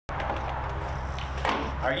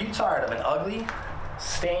Are you tired of an ugly,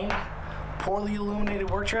 stained, poorly illuminated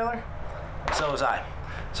work trailer? So was I.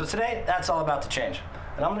 So today, that's all about to change.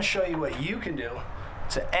 And I'm going to show you what you can do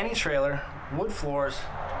to any trailer, wood floors,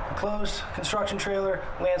 enclosed construction trailer,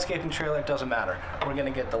 landscaping trailer, it doesn't matter. We're going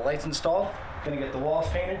to get the lights installed, going to get the walls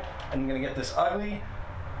painted, and we're going to get this ugly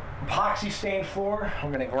epoxy stained floor.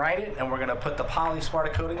 We're going to grind it, and we're going to put the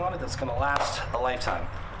Polyaspartic coating on it that's going to last a lifetime.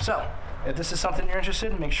 So, if this is something you're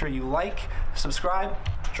interested in, make sure you like, subscribe,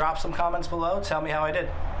 drop some comments below, tell me how I did.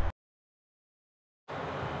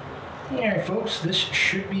 Alright folks, this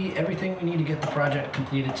should be everything we need to get the project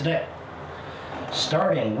completed today.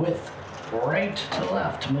 Starting with right to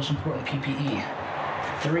left, most important PPE,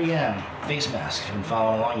 3M face mask. If you've been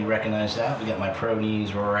following along, you recognize that. We got my Pro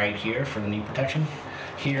knees right here for the knee protection.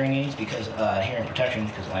 Hearing aids because hearing protection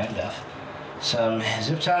because I am deaf. Some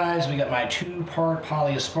zip ties. We got my 2-part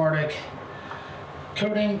Polyaspartic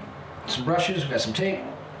coating. Some brushes. We got some tape.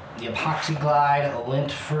 The Epoxy Glide, a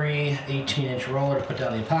lint-free 18-inch roller to put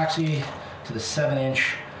down the epoxy to the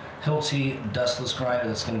 7-inch Hilti dustless grinder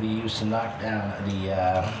that's going to be used to knock down the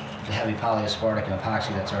heavy Polyaspartic and epoxy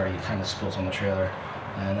that's already kind of spilt on the trailer,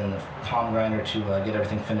 and then the palm grinder to get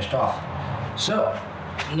everything finished off. So,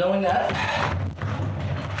 knowing that,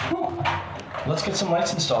 let's get some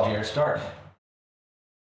lights installed here. It's dark.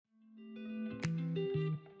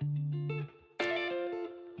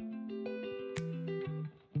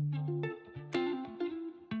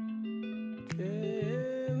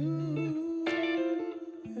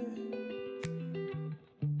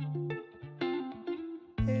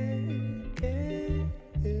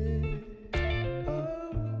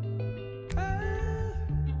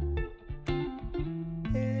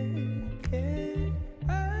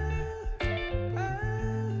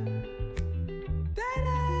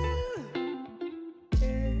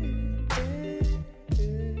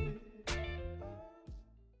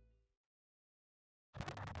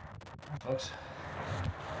 Folks,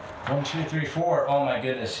 1, 2, 3, 4. Oh my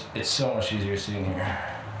goodness, it's so much easier sitting here.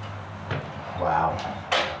 Wow.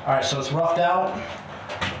 All right, so it's roughed out.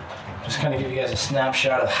 Just kind of give you guys a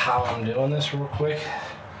snapshot of how I'm doing this real quick.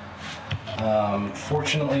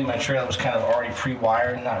 Fortunately, my trailer was kind of already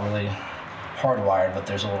pre-wired, not really hardwired, but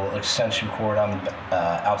there's a little extension cord on the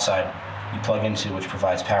outside you plug into, which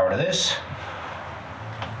provides power to this,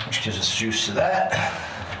 which gives us juice to that.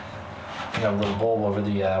 We got a little bowl over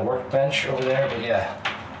the workbench over there, but yeah.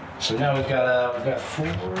 So now we've got 4.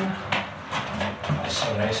 Oh, it's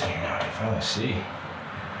so nice in here now. I can finally see.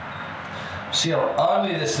 See how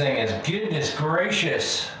ugly this thing is. Goodness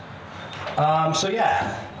gracious. So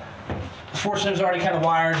yeah, the force is already kind of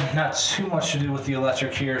wired. Not too much to do with the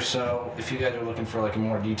electric here. So if you guys are looking for like a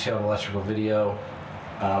more detailed electrical video,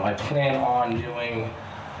 I plan on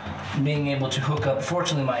being able to hook up.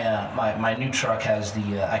 Fortunately, my new truck has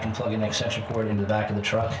the I can plug in an extension cord into the back of the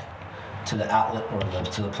truck to the outlet or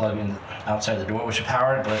to the plug in outside the door, which will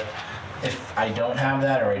power it. But if I don't have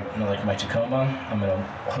that, or like my Tacoma, I'm gonna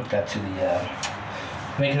hook that to the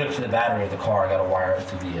make it hook to the battery of the car. I gotta wire it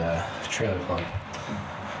to the trailer plug.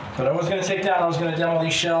 But I was gonna demo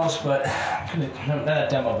these shelves, but not a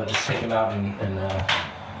demo, but just take them out and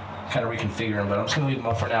kind of reconfigure them, but I'm just going to leave them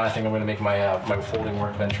up for now. I think I'm going to make my my folding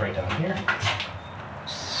workbench right down here.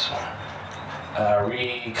 So,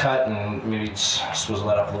 recut and maybe swizzle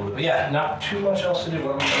that up a little bit. But yeah, not too much else to do.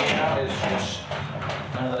 What I'm doing now is just,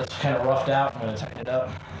 now that it's kind of roughed out, I'm going to tighten it up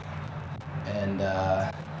and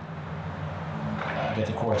get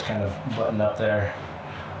the cords kind of buttoned up there,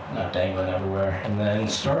 not dangling everywhere, and then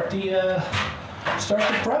start the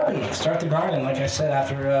prepping, start the grinding. Like I said,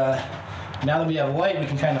 after now that we have light, we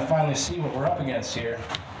can kind of finally see what we're up against here.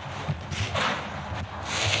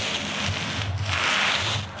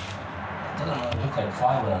 It doesn't really look like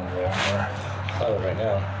plywood under there, or plywood right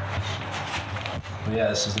now. But yeah,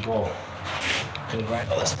 this is the goal. Gonna grind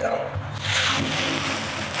all this down.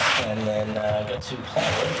 And then get to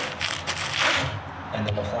plywood. And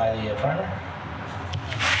then apply the primer.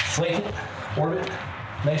 Flake it, orbit,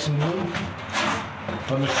 nice and blue.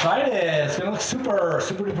 But I'm excited. It's gonna look super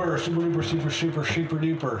duper.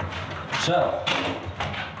 So,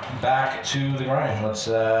 back to the grind. Let's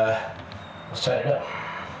tighten it up.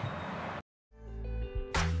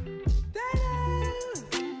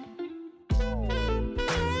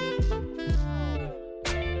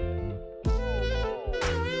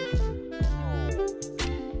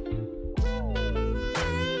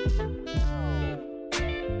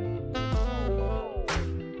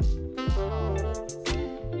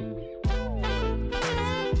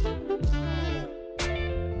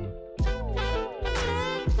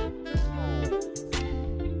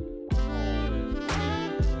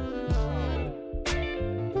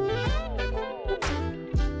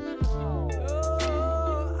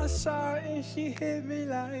 hit me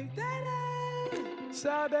like that.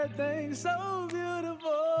 Saw that thing so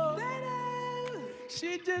beautiful.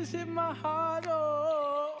 She just hit my heart,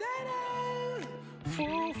 oh.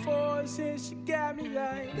 Full force and she got me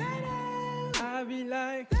like I be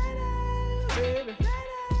like, baby,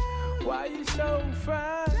 why you so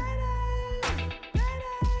fine?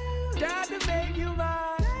 Got to make you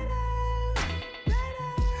mine.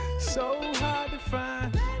 So hard to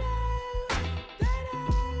find.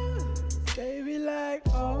 Baby like,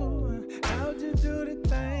 oh, how'd you do the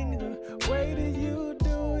thing? The way that you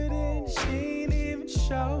do it and she ain't even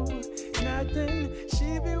show nothing.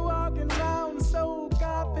 She be walking around so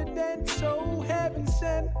confident, so heaven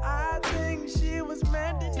sent. I think she was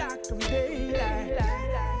meant to knock them daylight.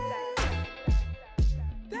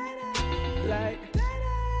 Like,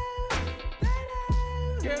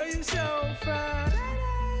 girl, you so fine.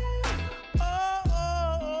 Oh, oh,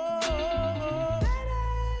 oh, oh, oh.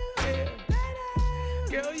 Yeah.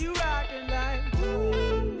 Girl, you rockin' like,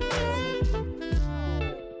 ooh.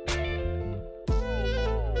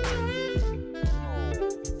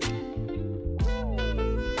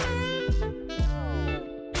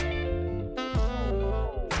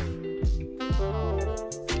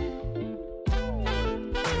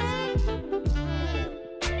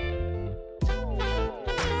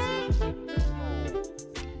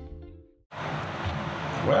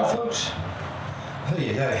 Well, folks,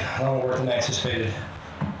 a lot more work than I anticipated.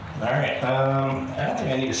 All right, I don't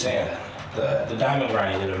think I need to sand. The diamond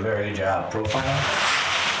grinding did a very good job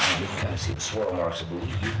profiling. You can kind of see the swirl marks, I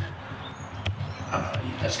believe.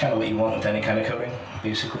 That's kind of what you want with any kind of coating,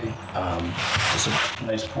 basically. Just a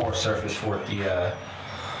nice porous surface for the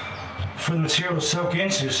material to soak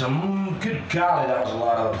into. So, good golly, that was a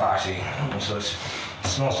lot of epoxy. So it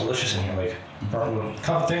smells delicious in here, like burnt wood. A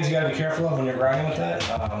couple things you gotta be careful of when you're grinding with that.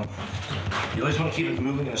 You always want to keep it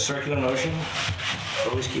moving in a circular motion.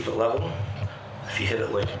 Always keep it level. If you hit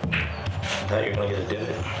it like that, you're gonna get a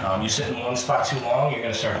divot. You sit in one spot too long, you're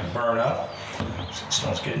gonna start to burn up. So it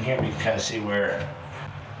smells good in here. We can kind of see where,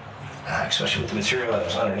 especially with the material that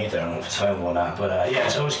was underneath there. I don't know if it's flammable or not, but yeah,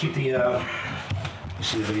 so always keep the, you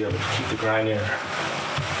see the video, but keep the grind in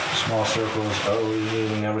small circles. Oh,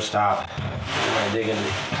 you never stop. You're gonna dig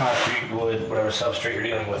into concrete, wood, whatever substrate you're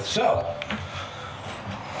dealing with. So,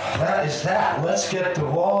 that is that. Let's get the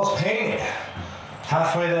walls painted.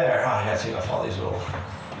 Halfway there. Oh, I gotta take off all these little.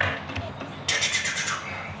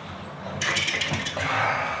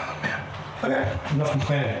 Okay, enough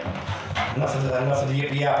complaining. Enough of the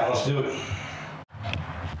yippee yapping. Let's do it.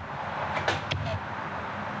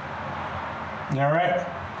 All right.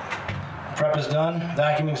 Prep is done.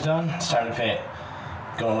 Vacuuming's done. It's time to paint.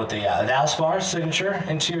 Going with the Valspar signature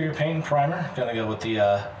interior paint and primer. Gonna go with the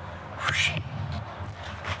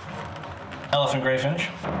elephant gray finish.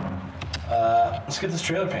 Let's get this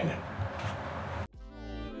trailer painted.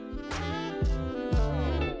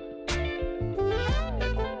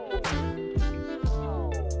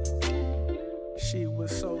 She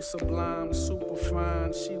was so sublime, super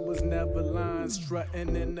fine. She was never lying,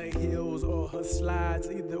 strutting in the heels or her slides.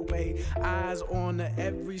 Either way, eyes on her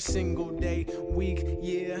every single day, week,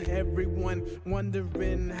 year. Everyone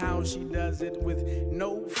wondering how she does it with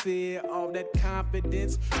no fear. All that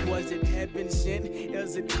confidence, was it heaven sent?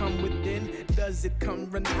 Does it come within? Does it come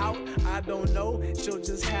run out? I don't know. She'll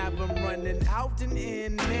just have them running out and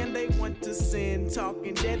in. Man, they want to sin,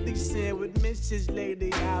 talking deadly sin with Mrs.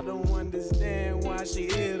 Lady. I don't understand why she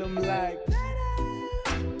hit them like.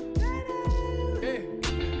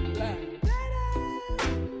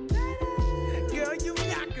 Girl, you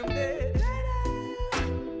knock 'em dead.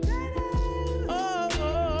 Oh,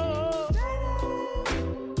 oh, oh.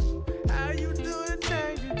 How you do the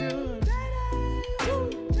things you do?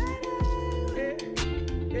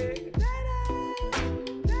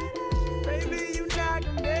 Baby, you knock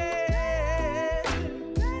 'em dead.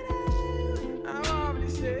 I'm already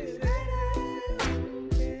said.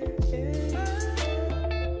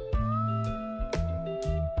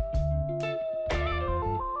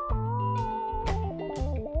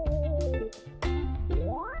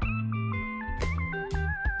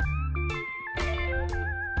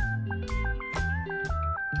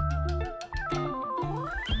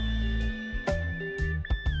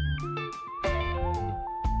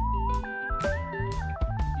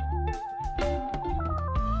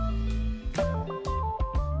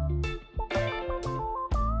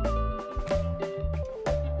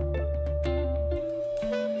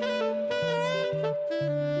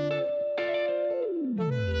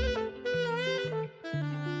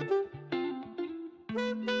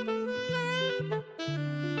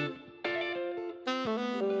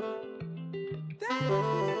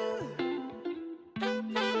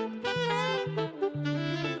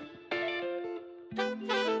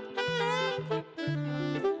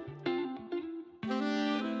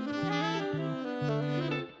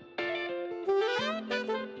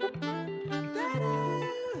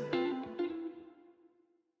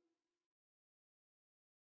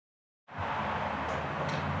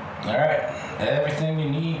 everything you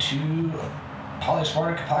need to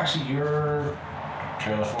Polyaspartic epoxy your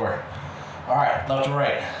trailer floor. All right, left to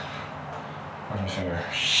right. Where's my finger?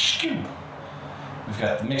 Shoo. We've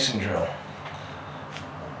got the mixing drill.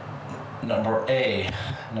 Number A,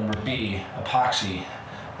 number B, epoxy.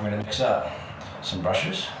 We're gonna mix up some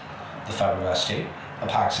brushes, the fiberglass tape,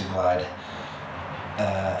 epoxy glide,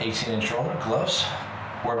 18-inch roller, gloves,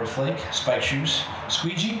 Weber flake, spike shoes,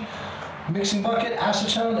 squeegee, mixing bucket,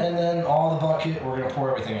 acetone, and then all the bucket, we're gonna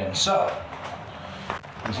pour everything in. So,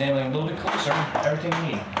 examining a little bit closer, everything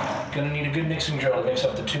you need. Gonna need a good mixing drill to mix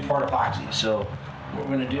up the 2-part epoxy. So, what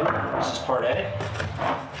we're gonna do, this is part A,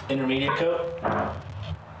 intermediate coat.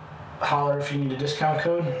 Holler if you need a discount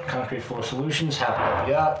code, Concrete Floor Solutions, happy to help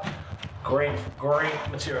you out. Great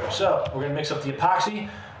material. So, we're gonna mix up the epoxy,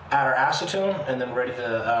 add our acetone, and then ready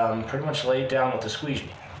to pretty much lay it down with the squeegee.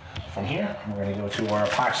 From here, we're gonna go to our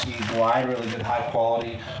epoxy glide, really good high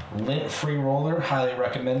quality, lint-free roller, highly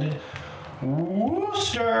recommended.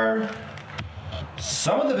 Worcester,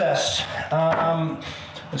 some of the best.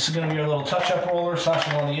 This is gonna be our little touch-up roller, slash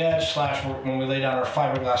along the edge, slash when we lay down our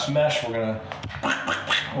fiberglass mesh, we're gonna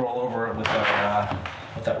roll over it with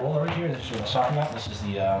that roller right here. This is what I was talking about. This is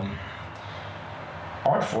the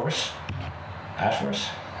Adforce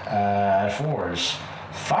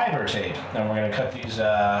fiber tape. Then we're gonna cut these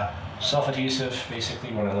self-adhesive.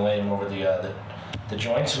 Basically, we're gonna lay them over the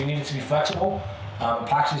joints. We need it to be flexible.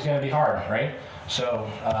 Epoxy is gonna be hard, right? So,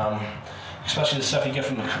 especially the stuff you get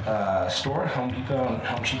from the store, Home Depot and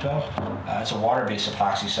Home Cheapo, it's a water-based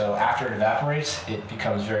epoxy. So after it evaporates, it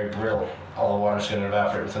becomes very brittle. All the water is gonna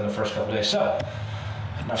evaporate within the first couple of days. So,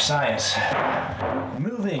 enough science.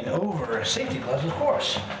 Moving over, safety gloves, of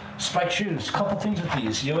course. Spike shoes, a couple things with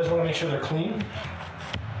these. You always wanna make sure they're clean.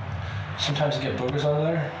 Sometimes you get boogers under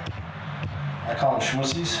there. I call them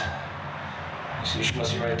schmussies. You see a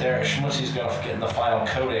schmussie right there? A schmussie is going to get in the final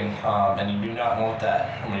coating, and you do not want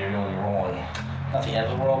that when you're doing your rolling. Not the end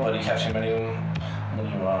of the world, but you catch too many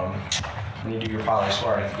when you do your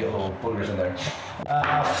Polyaspartic, you get little boogers in there.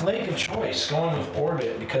 Flake of choice, going with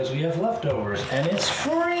Orbit because we have leftovers, and it's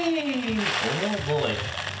free! Oh boy.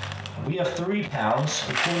 We have 3 pounds.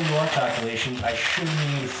 According to our calculations, I should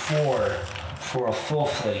need 4 for a full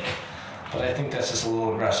flake. But I think that's just a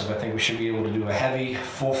little aggressive. I think we should be able to do a heavy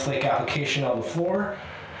full flake application on the floor.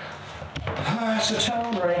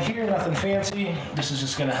 Acetone right here, nothing fancy. This is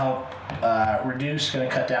just gonna help reduce, gonna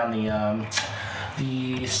cut down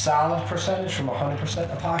the solid percentage from 100%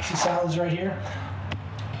 epoxy solids right here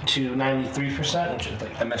to 93%, which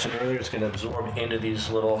like I mentioned earlier, it's gonna absorb into these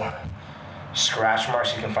little scratch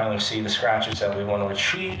marks. You can finally see the scratches that we want to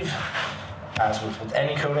achieve. As with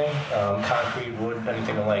any coating, concrete, wood,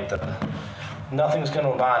 anything like that, nothing's going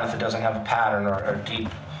to bond if it doesn't have a pattern or deep.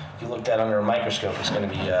 If you looked at under a microscope, it's going to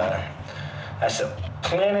be that's a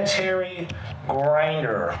planetary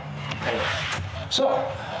grinder. Anyway, so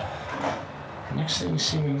next thing you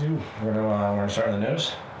see me do, we're gonna start on the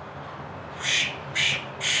nose.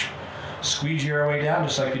 Squeegee our way down,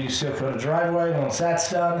 just like we do seal coat a driveway. Once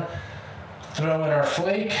that's done, throw in our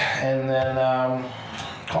flake, and then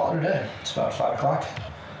call it a day. It's about 5 o'clock.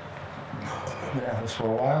 Been at this for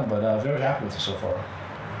a while, but very happy with it so far.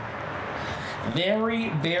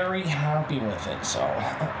 Very happy with it. So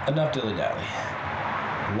enough dilly-dally.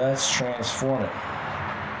 Let's transform it.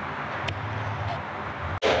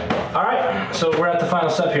 All right, so we're at the final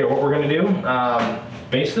step here. What we're going to do,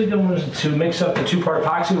 basically, to mix up the 2-part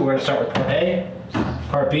epoxy, we're going to start with part A,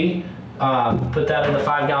 part B. Put that in the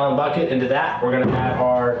 5-gallon bucket. Into that, we're going to add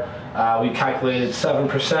our. We calculated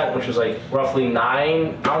 7%, which was like roughly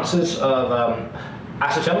 9 ounces of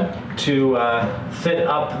acetone to thin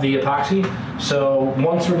up the epoxy. So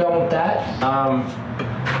once we're done with that,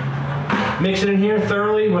 mix it in here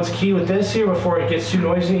thoroughly. What's key with this here before it gets too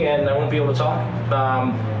noisy and I won't be able to talk,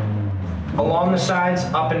 along the sides,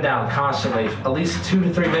 up and down constantly, at least 2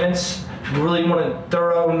 to 3 minutes. You really want a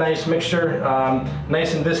thorough, nice mixture,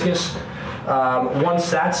 nice and viscous. Once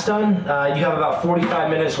that's done, you have about 45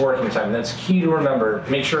 minutes working time. That's key to remember.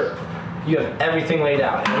 Make sure you have everything laid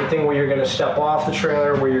out. Everything where you're going to step off the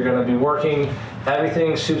trailer, where you're going to be working,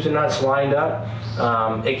 everything soup to nuts lined up.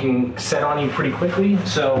 It can set on you pretty quickly.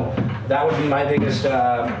 So that would be my biggest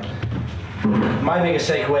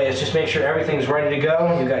takeaway is just make sure everything's ready to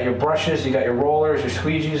go. You got your brushes, you got your rollers, your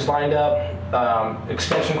squeegees lined up,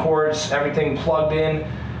 extension cords, everything plugged in,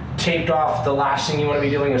 taped off. The last thing you want to be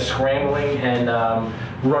doing is scrambling and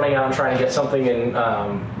running out and trying to get something and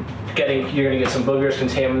you're going to get some boogers,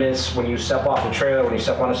 contaminants when you step off the trailer. When you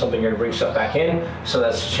step onto something, you're going to bring stuff back in. So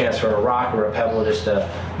that's a chance for a rock or a pebble just to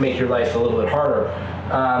make your life a little bit harder.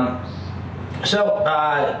 So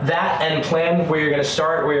that and plan where you're going to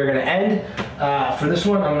start, where you're going to end. For this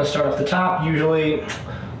one, I'm going to start off the top. Usually,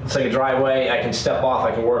 it's like a driveway. I can step off.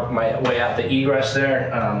 I can work my way out the egress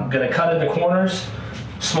there. I'm going to cut in the corners.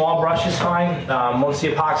 Small brush is fine. Once the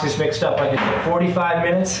epoxy's mixed up, I can take 45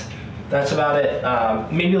 minutes. That's about it.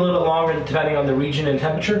 Maybe a little bit longer depending on the region and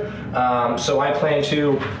temperature. So I plan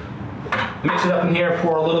to mix it up in here,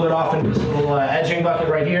 pour a little bit off into this little edging bucket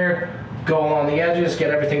right here. Go along the edges,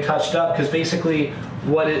 get everything touched up, because basically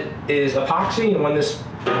what it is epoxy, and when this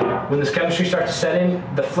chemistry starts to set in,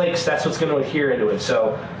 the flakes, that's what's going to adhere into it.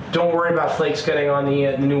 So don't worry about flakes getting on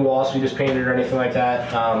the new walls we just painted or anything like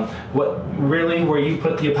that. Where you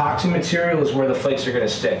put the epoxy material is where the flakes are going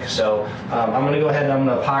to stick. So I'm going to go ahead and I'm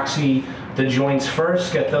going to epoxy the joints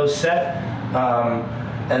first, get those set.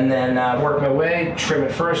 And then work my way, trim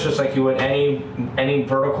it first, just like you would any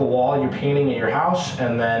vertical wall you're painting at your house,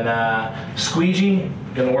 and then squeegee.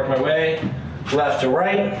 Gonna work my way left to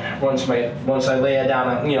right. Once I lay it down,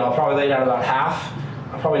 I'll probably lay down about half.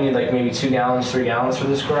 I'll probably need like maybe 2 gallons, 3 gallons for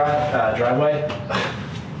this driveway.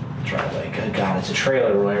 Driveway, good God, it's a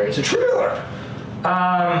trailer, Royer. It's a trailer.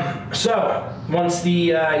 So once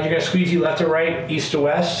you're gonna squeegee left to right, east to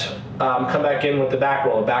west. Come back in with the back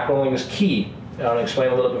roll. Back rolling is key. I'll explain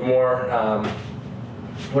a little bit more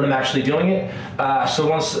when I'm actually doing it. So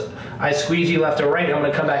once I squeegee left or right, I'm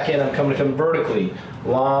going to come back in. I'm going to come vertically.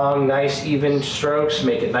 Long, nice, even strokes.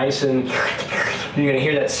 Make it nice, and you're going to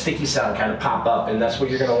hear that sticky sound kind of pop up, and that's what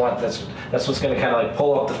you're going to want. That's what's going to kind of like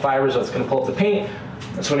pull up the fibers. That's going to pull up the paint.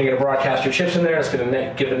 That's when you're going to broadcast your chips in there. It's going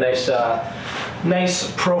to give a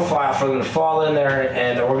nice profile for them to fall in there,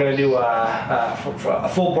 and we're going to do a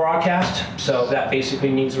full broadcast. So that basically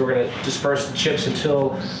means we're going to disperse the chips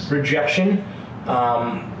until rejection.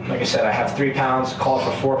 Like I said, I have 3 pounds, called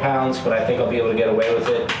for 4 pounds, but I think I'll be able to get away with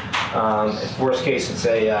it. If worst case, it's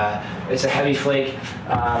a heavy flake.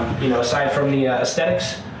 Aside from the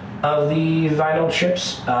aesthetics of the vinyl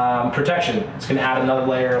chips, protection. It's going to add another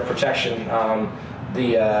layer of protection.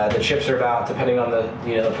 The chips are about, depending on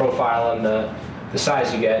the profile and the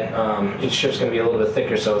size you get, each chip's going to be a little bit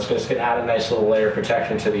thicker, so it's just going to add a nice little layer of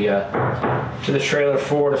protection to the trailer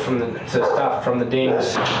forward to stop from the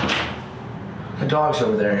dings. The dog's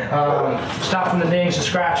over there. Stop from the dings and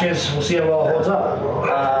scratches. We'll see how well it holds up.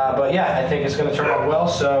 But yeah, I think it's going to turn out well.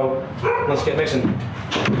 So let's get mixing.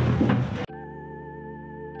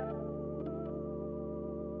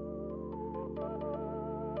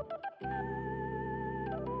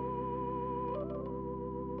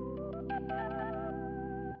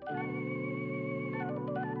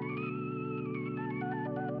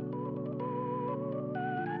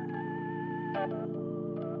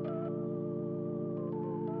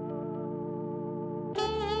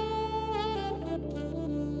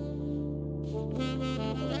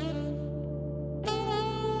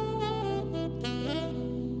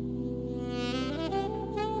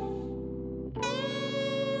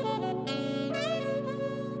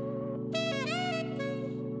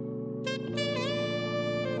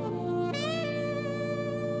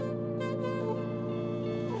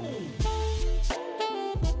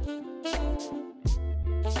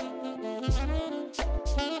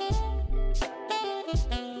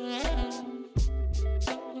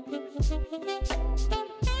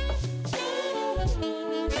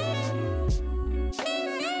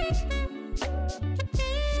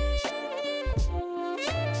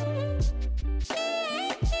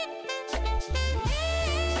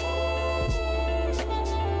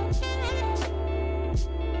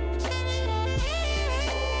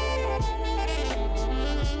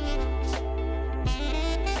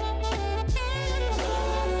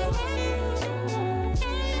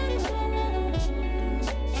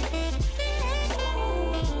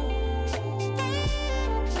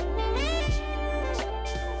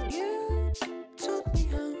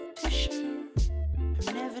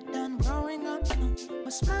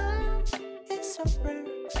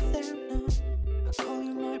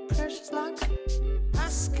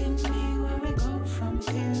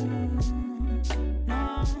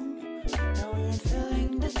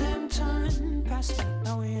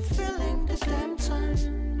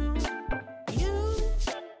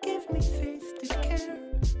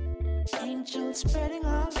 Spreading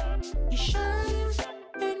love, you shine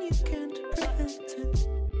and you can't prevent it.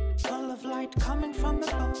 All of light coming from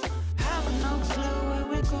above. Have no clue where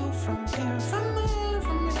we go from here, from here,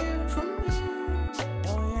 from here, from here.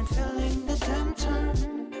 No, we ain't feeling the damn time.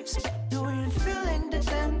 No, we ain't feeling the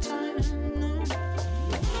damn time. No.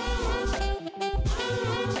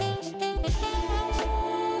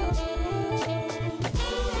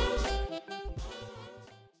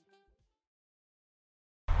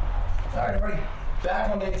 right, everybody, back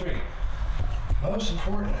on day 3. Most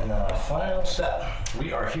important and final step.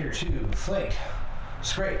 We are here to flake,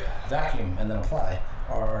 scrape, vacuum, and then apply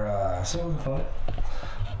our single component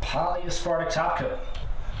Polyaspartic top coat.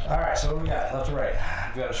 All right, so what we got left to right?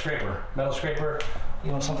 We got a scraper, metal scraper.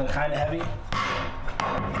 You want something kind of heavy?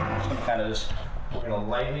 We're gonna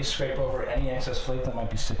lightly scrape over any excess flake that might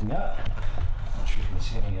be sticking up. Not sure if you can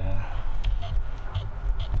see any.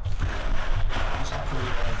 It's not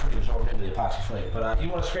pretty absorbed into the epoxy flake, but you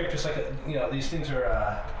want to scrape just like these things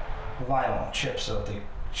are vinyl chips, so they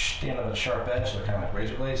stand up at a sharp edge. They're kind of like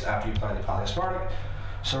razor blades after you apply the polyaspartic.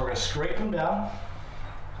 So we're gonna scrape them down.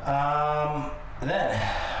 Then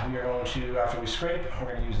we are going to, after we scrape,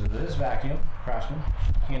 we're going to use this vacuum, Craftsman,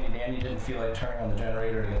 handy dandy. Didn't feel like turning on the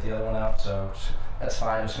generator to get the other one out, so that's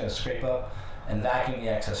fine. I'm just going to scrape up and vacuum the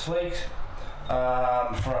excess flakes.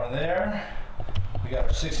 From there, we got our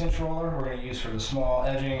 6-inch roller we're going to use for the small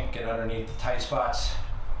edging, get underneath the tight spots.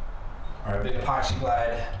 Our big epoxy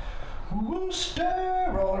glide Worcester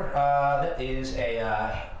roller. That is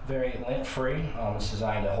a very lint-free. It's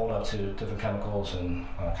designed to hold up to different chemicals and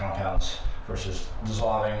compounds versus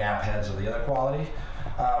dissolving nap heads of the other quality.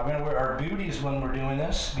 We're going to wear our booties when we're doing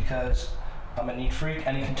this because I'm a neat freak.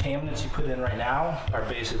 Any contaminants you put in right now are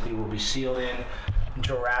basically will be sealed in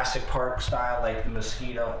Jurassic Park style, like the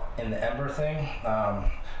mosquito in the ember thing.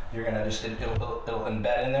 You're going to just, it'll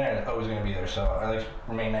embed in there and it's always going to be there. So I like to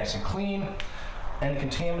remain nice and clean. Any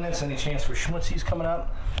contaminants, any chance for schmutzies coming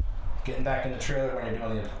up, getting back in the trailer when you're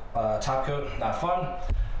doing the top coat, not fun.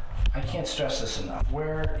 I can't stress this enough.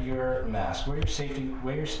 Wear your mask, wear your safety,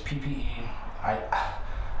 wear your PPE.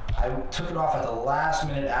 I took it off at the last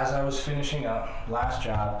minute as I was finishing up, last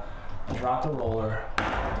job, dropped the roller,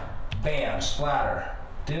 bam, splatter.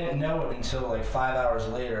 Didn't know it until like 5 hours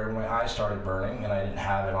later when my eyes started burning and I didn't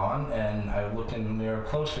have it on, and I looked in the mirror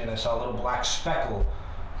closely and I saw a little black speckle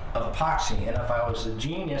of epoxy, and if I was a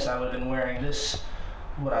genius, I would have been wearing this,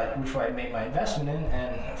 which I made my investment in,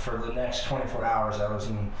 and for the next 24 hours I was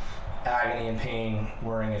in agony and pain,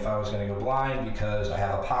 worrying if I was going to go blind because I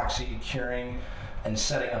have epoxy curing and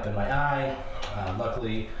setting up in my eye.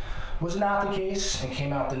 Luckily, was not the case and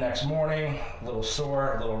came out the next morning, a little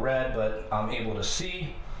sore, a little red, but I'm able to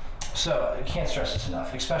see. So I can't stress this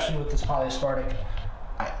enough, especially with this polyaspartic.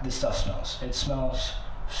 This stuff smells. It smells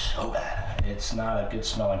so bad. It's not a good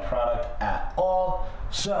smelling product at all.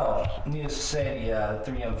 So needless to say,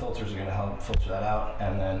 the 3M filters are going to help filter that out,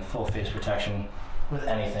 and then full face protection with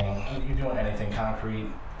anything. You're doing anything, concrete,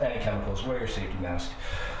 any chemicals, wear your safety mask.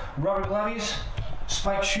 Rubber gloves,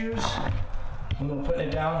 spiked shoes. I'm going to put it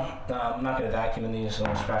down. I'm not going to vacuum in these, so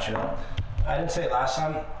I'll scratch it up. I didn't say it last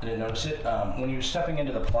time, I didn't notice it. When you're stepping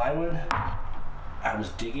into the plywood, I was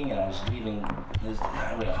digging and I was leaving,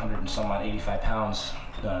 I weighed 100 and some odd, 85 pounds,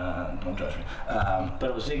 don't judge me. But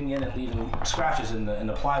I was digging in and leaving scratches in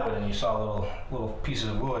the plywood, and you saw little pieces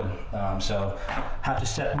of wood. So have to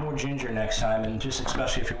step more ginger next time, and just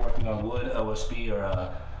especially if you're working on wood, OSB, or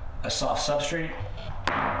a soft substrate,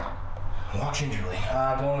 walk gingerly.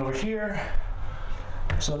 Going over here.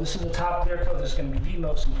 So this is a top clear coat. This is going to be the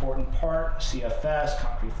most important part. CFS,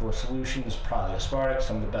 Concrete Floor Solutions, Polyaspartic,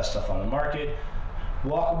 some of the best stuff on the market.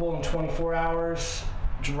 Walkable in 24 hours,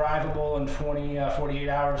 drivable in 48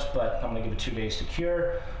 hours, but I'm gonna give it 2 days to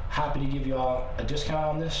cure. Happy to give you all a discount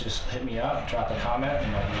on this. Just hit me up, drop a comment,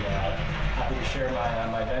 and I'll be happy to share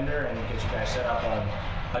my vendor and get you guys set up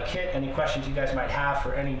on a kit. Any questions you guys might have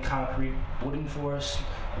for any concrete wooden floors,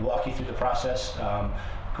 walk you through the process.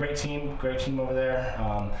 Great team over there.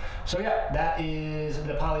 So yeah, that is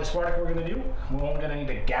the polyaspartic we're gonna do. We're only gonna need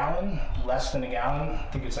a gallon, less than a gallon. I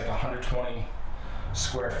think it's like 120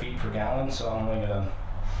 square feet per gallon, so I'm only gonna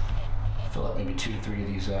fill up maybe 2 to 3 of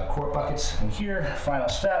these quart buckets. And here, final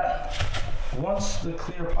step, once the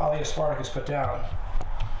clear polyaspartic is put down,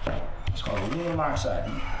 it's called aluminum oxide.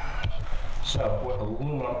 So what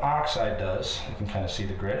aluminum oxide does, you can kind of see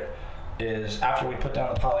the grit, is after we put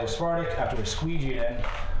down the polyaspartic, after we squeegee it in,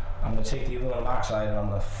 I'm gonna take the aluminum oxide and I'm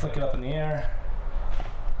gonna flick it up in the air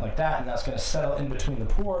like that, and that's gonna settle in between the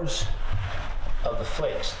pores of the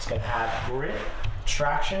flakes. It's gonna have grit,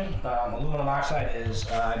 traction. Aluminum oxide is,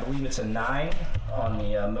 I believe it's a 9 on the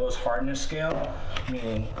Mohs hardness scale,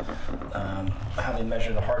 meaning how they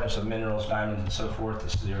measure the hardness of minerals, diamonds, and so forth.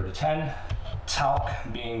 This is 0 to 10. Talc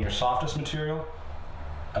being your softest material,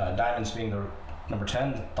 diamonds being the number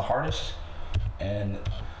 10, the hardest, and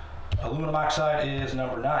aluminum oxide is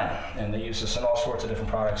number 9. And they use this in all sorts of different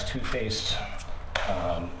products, toothpaste,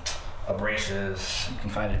 abrasives. You can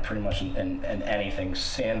find it pretty much in anything.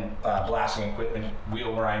 Sand blasting equipment,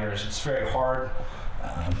 wheel grinders. It's very hard.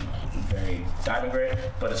 very diamond grade,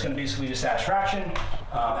 but it's going to basically just add traction,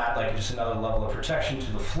 add like just another level of protection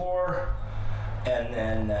to the floor, and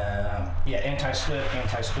then yeah, anti-slip,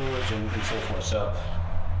 anti-spillage, and so forth. So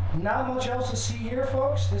not much else to see here,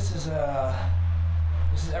 folks. This is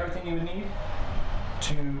everything you would need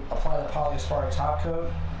to apply the Polyaspartic top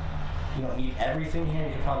coat. You don't need everything here.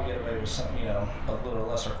 You could probably get away with some, you know, a little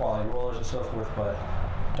lesser quality rollers and so forth, but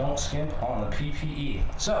don't skimp on the PPE.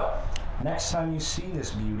 So next time you see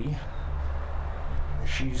this beauty,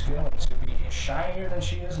 she's going to be shinier than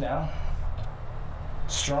she is now,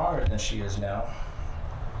 stronger than she is now,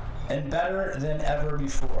 and better than ever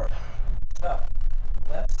before. So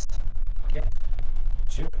let's get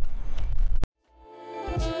to it.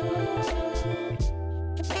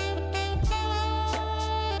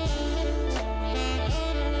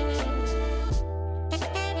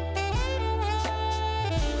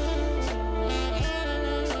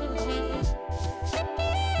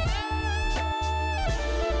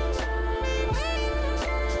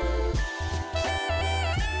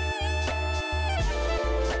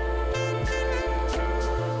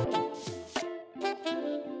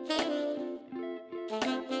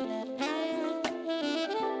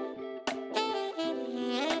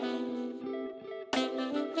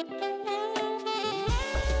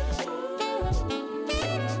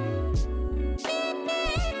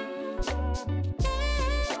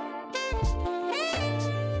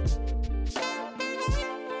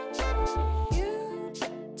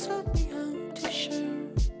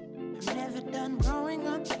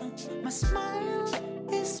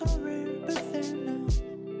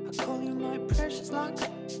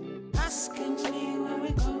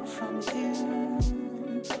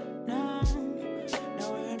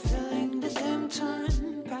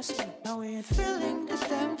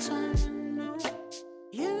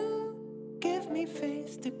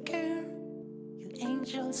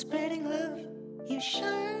 Spreading love, you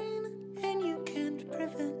shine and you can't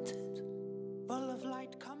prevent it. Ball of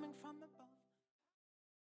light coming from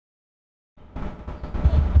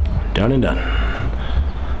above. Done and done.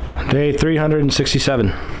 Day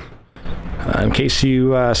 367. In case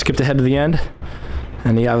you skipped ahead to the end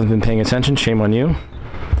and you haven't been paying attention, shame on you.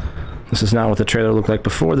 This is not what the trailer looked like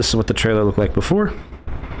before. This is what the trailer looked like before.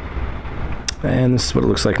 And this is what it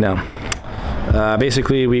looks like now.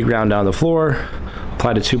 Basically, we ground down the floor,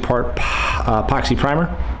 applied a 2-part epoxy primer,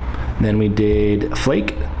 then we did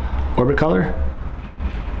flake, orbit color,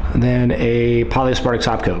 and then a Polyaspartic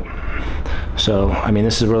top coat. So, I mean,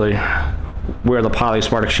 this is really where the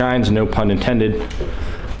Polyaspartic shines, no pun intended.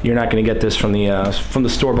 You're not going to get this from the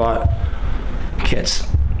store-bought kits.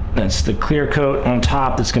 That's the clear coat on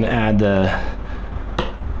top that's going to add the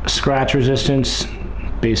scratch resistance.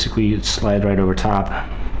 Basically, you'd slide right over top.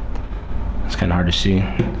 It's kind of hard to see.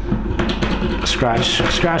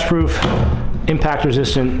 Scratch proof, impact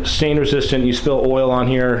resistant, stain resistant. You spill oil on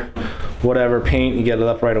here, whatever, paint, you get it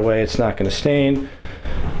up right away. It's not going to stain.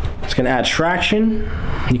 It's going to add traction.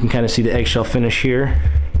 You can kind of see the eggshell finish here.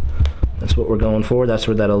 That's what we're going for. That's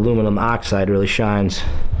where that aluminum oxide really shines.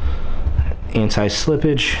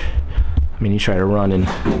 Anti-slippage. I mean, you try to run and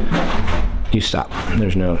you stop.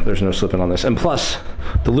 There's no slipping on this. And plus,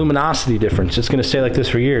 the luminosity difference. It's going to stay like this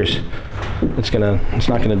for years. It's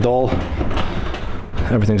not going to dull.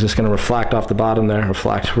 Everything's just going to reflect off the bottom there.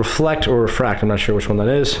 Reflect or refract. I'm not sure which one that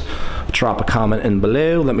is. Drop a comment in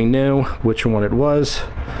below. Let me know which one it was.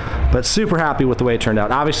 But super happy with the way it turned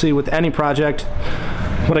out. Obviously, with any project,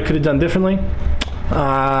 what I could have done differently.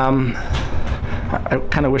 I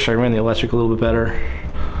kind of wish I ran the electric a little bit better.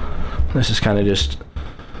 This is kind of just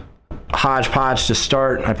hodgepodge to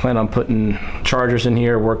start. I plan on putting chargers in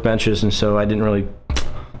here, workbenches, and so I didn't really,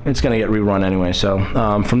 it's going to get rerun anyway. So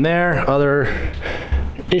from there, other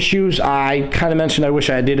issues, I kind of mentioned I wish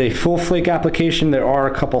I did a full flake application. There are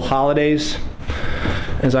a couple holidays,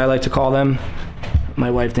 as I like to call them.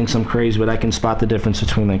 My wife thinks I'm crazy, but I can spot the difference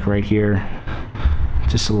between, like, right here,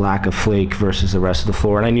 just a lack of flake versus the rest of the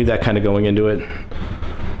floor. And I knew that kind of going into it,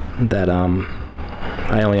 that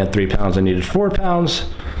I only had 3 pounds, I needed 4 pounds.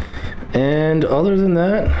 And other than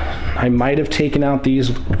that, I might have taken out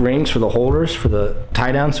these rings for the holders, for the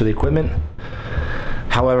tie downs for the equipment.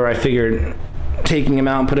 However, I figured taking them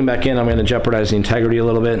out and putting them back in, I'm going to jeopardize the integrity a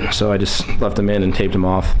little bit, so I just left them in and taped them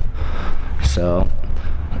off. So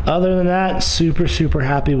other than that, super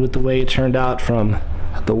happy with the way it turned out from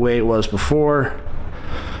the way it was before.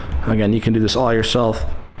 Again, you can do this all yourself.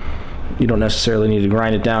 You don't necessarily need to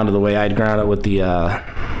grind it down to the way I'd ground it with the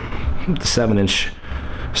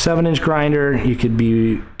 7-inch grinder. You could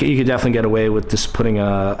definitely get away with just putting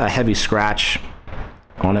a heavy scratch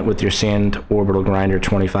on it with your sand orbital grinder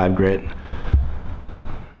 25 grit.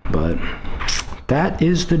 But that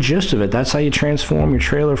is the gist of it. That's how you transform your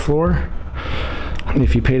trailer floor.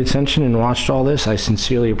 If you paid attention and watched all this, I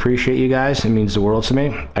sincerely appreciate you guys. It means the world to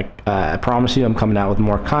me. I promise you I'm coming out with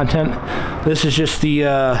more content. This is just the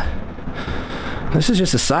this is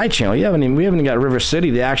just a side channel. We haven't even got River City,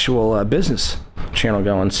 the actual business channel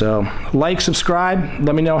going. So like, subscribe,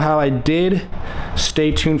 let me know how I did.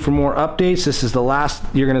 Stay tuned for more updates. This is the last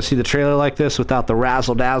you're gonna see the trailer like this without the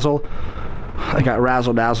razzle dazzle. I got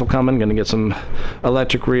razzle dazzle coming. Gonna get some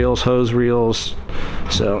electric reels, hose reels.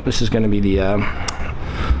 So this is gonna be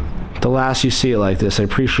the last you see it like this. I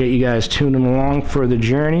appreciate you guys tuning along for the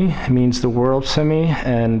journey. It means the world to me,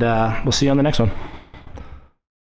 and we'll see you on the next one.